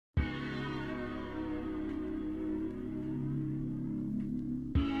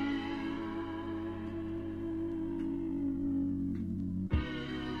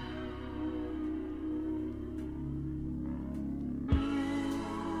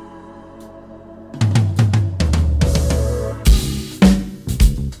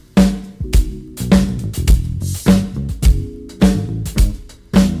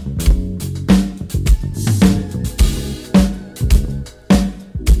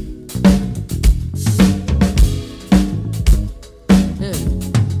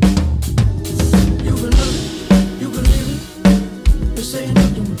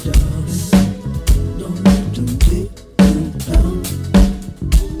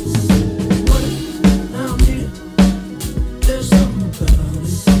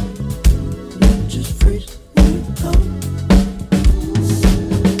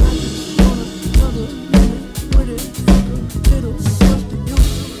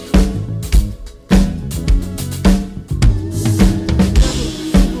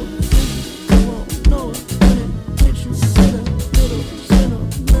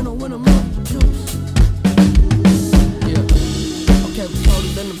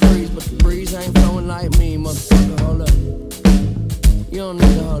than the breeze, but the breeze ain't flowing like me, motherfucker. Hold up. You don't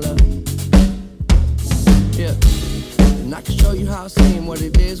need to hold up. Yeah. And I can show you how I seem, what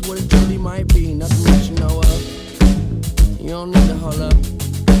it is, what it truly might be. Nothing that you know of. You don't need to hold up.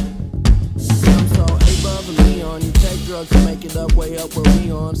 I'm so above and beyond. You take drugs to make it up, way up where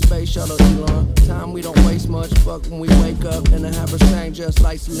we on. Space shuttle Elon. Time we don't waste much. Fuck when we wake up and I have a shame just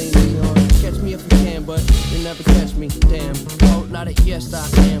like Celine Dion. Catch me if you can, but you never catch me. Damn. Whole lot of yes I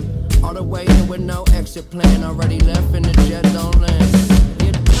am. All the way in with no exit plan. Already left and the jet don't land.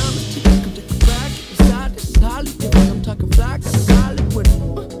 Yeah, the time is ticking. Could take it back inside this Hollywood. I'm talking fly, got a Hollywood.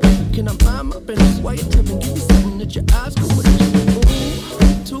 Can I mind my business? Why you tripping? Give me something that your eyes go with.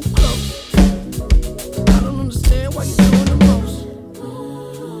 Ooh, too close. I don't understand why you're doing the most.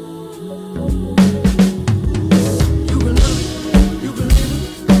 You can love it, you can leave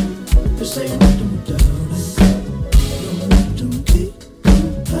it. This ain't nothing without it. Don't need to keep it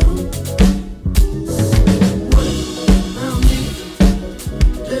down. What if I don't need it?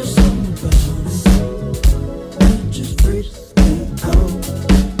 There's something about it. We just breathe it out.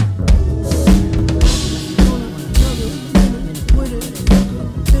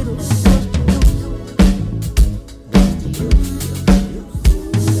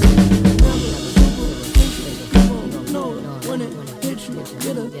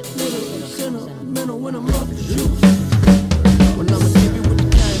 Get a little sentimental when I'm off the shoes. When I'ma give you what you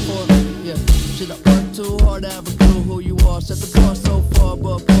came for. Yeah, shit, I work too hard to have a clue who you are. Set the bar so far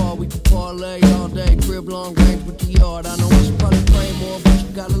above par. We can parlay all day, crib long range with the yard. I know I should probably pray more, but you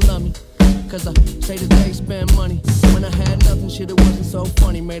gotta love me. Cause I say that they spend money. When I had nothing, shit, it wasn't so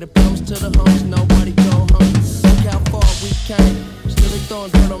funny. Made a promise to the homies, nobody go hungry. Look how far we came. Still they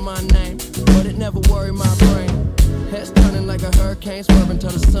throwing dirt on my name, but it never worried my brain. Head's turning like a hurricane, swerving till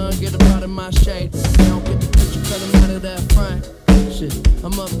the sun get up out of my shade. I don't get the picture cause I'm out of that frame. Shit,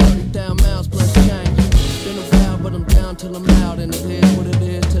 I'm up 30,000 miles plus change. Been a while, but I'm down till I'm out, and it is what it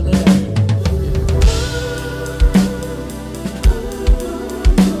is till it ain't.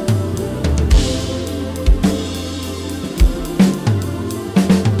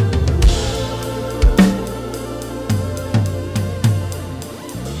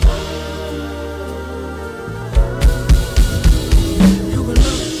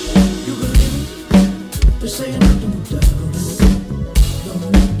 This ain't nothing without it. Don't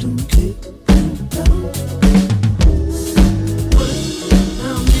need to keep